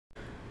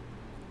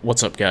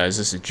What's up guys,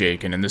 this is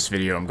Jake, and in this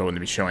video I'm going to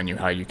be showing you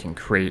how you can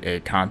create a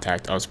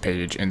Contact Us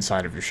page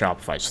inside of your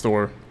Shopify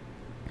store.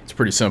 It's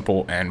pretty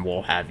simple and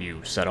we'll have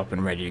you set up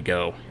and ready to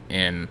go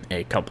in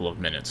a couple of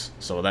minutes.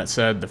 So with that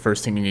said, the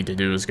first thing you need to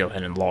do is go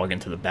ahead and log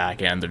into the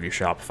back end of your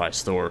Shopify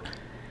store.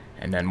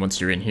 And then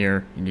once you're in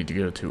here, you need to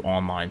go to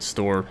Online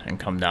Store and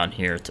come down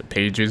here to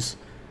Pages.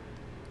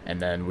 And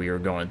then we are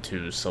going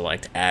to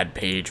select Add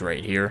Page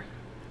right here.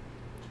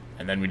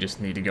 And then we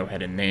just need to go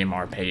ahead and name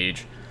our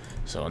page.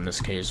 So in this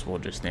case, we'll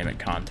just name it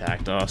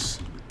Contact Us.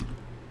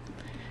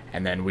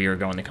 And then we are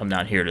going to come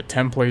down here to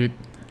Template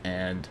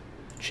and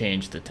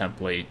change the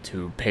template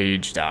to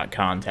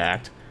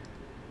page.contact.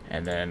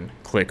 And then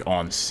click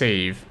on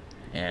Save.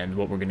 And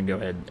what we're going to go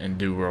ahead and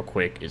do real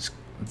quick is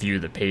view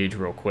the page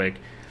real quick.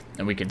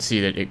 And we can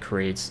see that it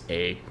creates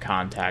a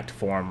contact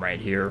form right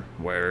here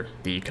where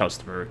the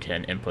customer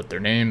can input their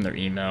name, their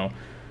email,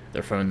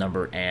 their phone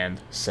number,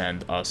 and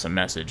send us a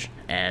message.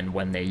 And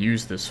when they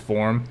use this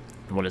form,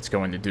 what it's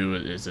going to do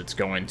is it's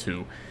going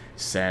to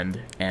send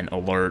an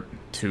alert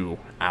to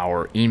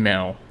our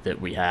email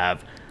that we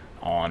have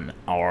on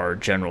our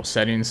general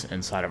settings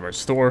inside of our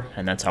store,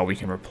 and that's how we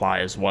can reply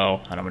as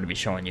well, and I'm going to be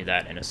showing you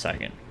that in a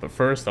second. But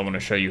first I want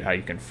to show you how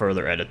you can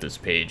further edit this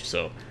page.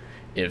 So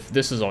if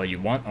this is all you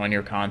want on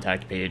your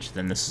contact page,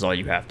 then this is all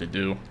you have to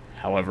do.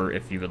 However,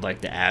 if you would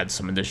like to add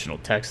some additional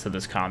text to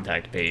this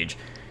contact page,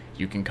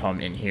 you can come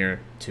in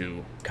here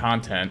to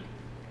Content,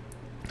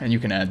 and you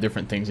can add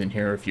different things in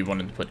here. If you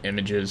wanted to put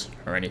images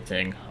or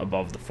anything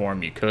above the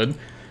form, you could.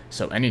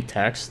 So any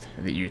text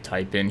that you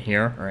type in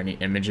here or any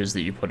images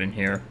that you put in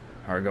here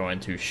are going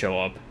to show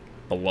up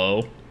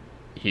below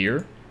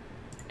here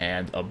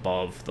and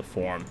above the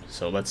form.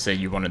 So let's say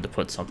you wanted to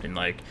put something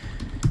like,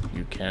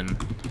 you can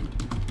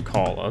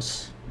call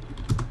us.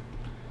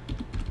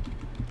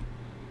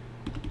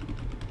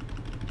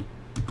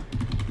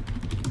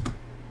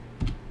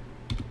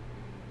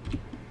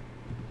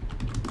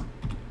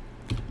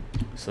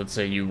 So let's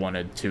say you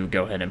wanted to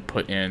go ahead and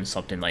put in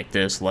something like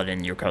this,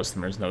 letting your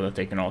customers know that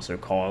they can also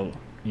call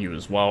you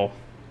as well.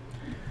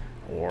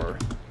 Or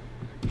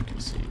you can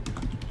see,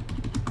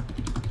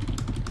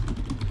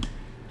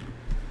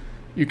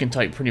 you can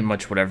type pretty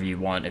much whatever you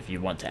want if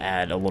you want to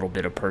add a little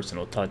bit of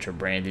personal touch or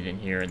branding in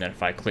here. And then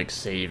if I click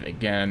Save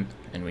again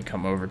and we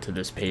come over to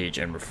this page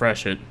and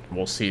refresh it,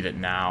 we'll see that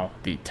now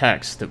the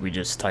text that we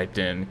just typed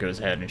in goes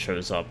ahead and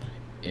shows up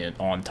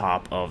on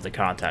top of the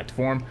contact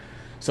form.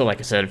 So like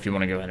I said, if you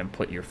want to go ahead and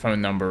put your phone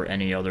number,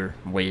 any other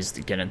ways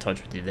to get in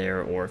touch with you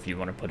there, or if you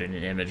want to put in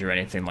an image or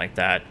anything like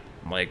that,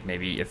 like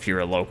maybe if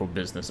you're a local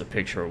business, a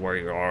picture of where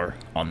you are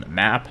on the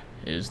map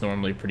is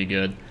normally pretty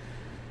good.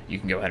 You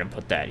can go ahead and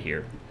put that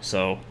here.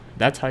 So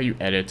that's how you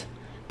edit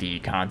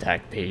the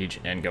contact page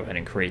and go ahead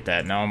and create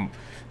that. Now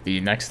the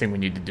next thing we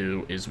need to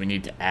do is we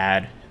need to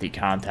add the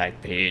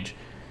contact page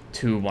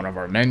to one of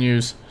our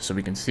menus. So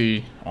we can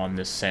see on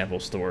this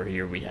sample store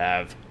here, we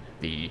have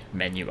the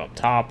menu up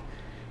top,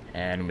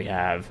 and we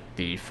have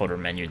the footer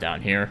menu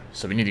down here.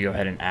 So we need to go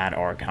ahead and add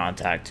our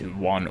contact to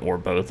one or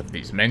both of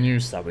these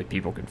menus. That way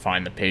people can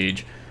find the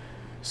page.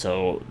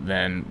 So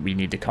then we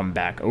need to come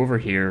back over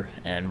here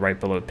and right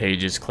below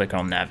pages, click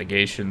on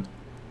navigation.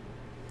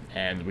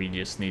 And we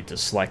just need to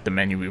select the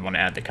menu we want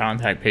to add the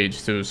contact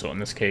page to. So in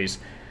this case,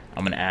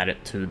 I'm going to add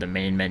it to the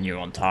main menu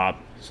on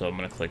top. So I'm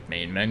going to click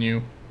main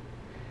menu.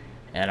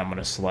 And I'm going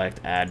to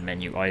select add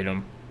menu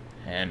item.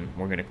 And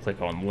we're going to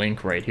click on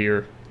link right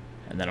here.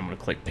 And then I'm going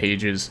to click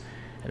pages,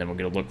 and then we're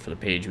going to look for the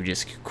page we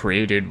just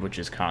created, which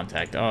is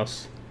Contact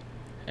Us,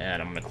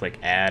 and I'm going to click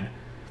add,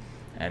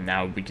 and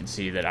now we can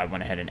see that I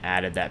went ahead and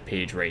added that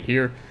page right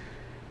here,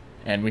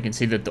 and we can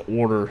see that the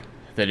order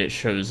that it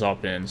shows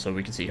up in, so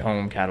we can see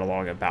home,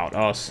 catalog, about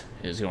us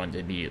is going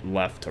to be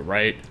left to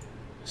right.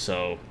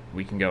 So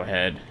we can go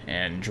ahead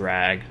and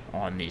drag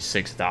on these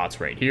 6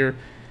 dots right here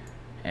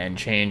and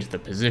change the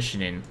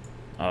positioning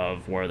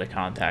of where the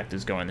contact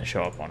is going to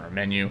show up on our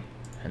menu,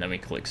 and then we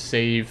click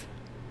save.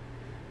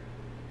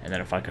 And then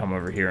if I come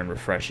over here and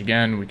refresh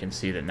again, we can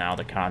see that now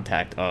the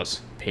Contact Us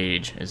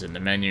page is in the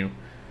menu.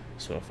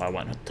 So if I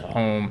went to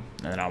home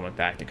and then I went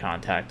back to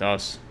Contact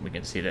Us, we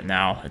can see that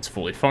now it's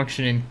fully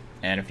functioning.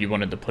 And if you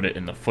wanted to put it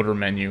in the footer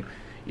menu,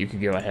 you could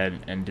go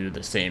ahead and do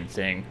the same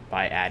thing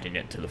by adding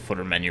it to the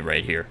footer menu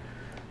right here.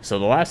 So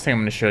the last thing I'm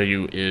going to show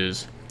you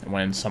is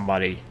when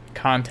somebody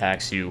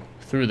contacts you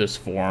through this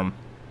form,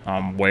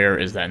 where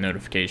is that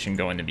notification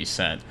going to be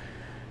sent?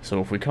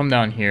 So if we come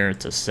down here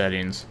to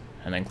settings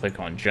and then click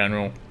on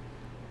general,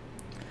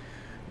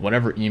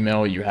 whatever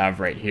email you have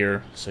right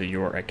here, so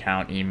your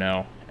account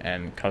email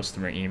and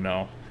customer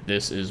email,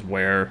 this is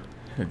where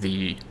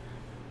the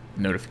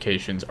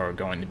notifications are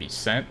going to be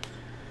sent.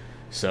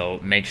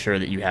 So make sure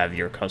that you have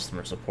your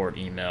customer support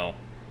email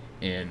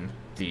in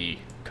the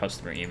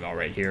customer email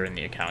right here and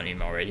the account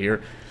email right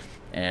here.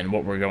 And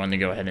what we're going to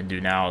go ahead and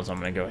do now is I'm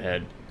going to go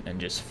ahead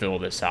and just fill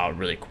this out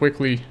really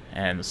quickly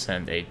and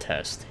send a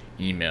test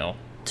email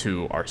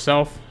to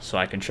ourselves so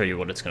I can show you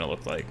what it's going to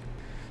look like.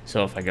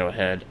 So if I go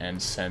ahead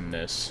and send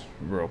this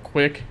real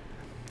quick,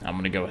 I'm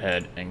going to go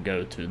ahead and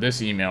go to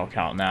this email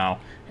account now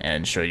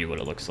and show you what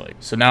it looks like.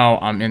 So now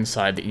I'm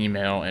inside the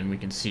email, and we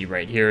can see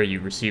right here you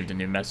received a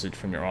new message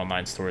from your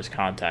online store's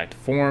contact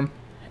form,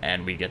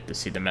 and we get to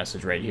see the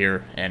message right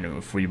here. And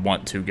if we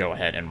want to go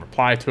ahead and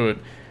reply to it,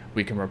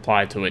 we can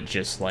reply to it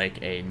just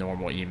like a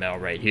normal email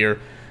right here.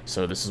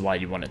 So this is why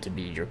you want it to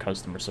be your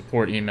customer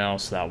support email,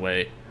 so that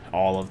way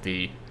all of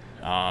the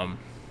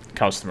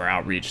customer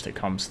outreach that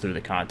comes through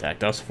the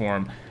contact us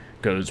form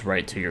goes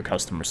right to your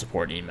customer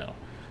support email.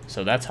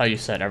 So that's how you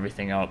set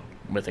everything up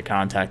with a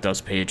contact us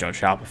page on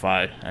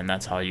Shopify, and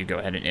that's how you go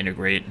ahead and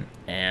integrate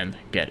and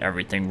get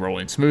everything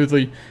rolling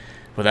smoothly.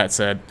 With that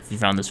said, if you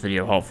found this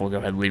video helpful, go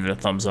ahead and leave it a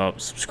thumbs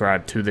up,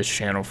 subscribe to this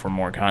channel for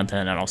more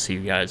content, and I'll see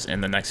you guys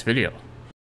in the next video.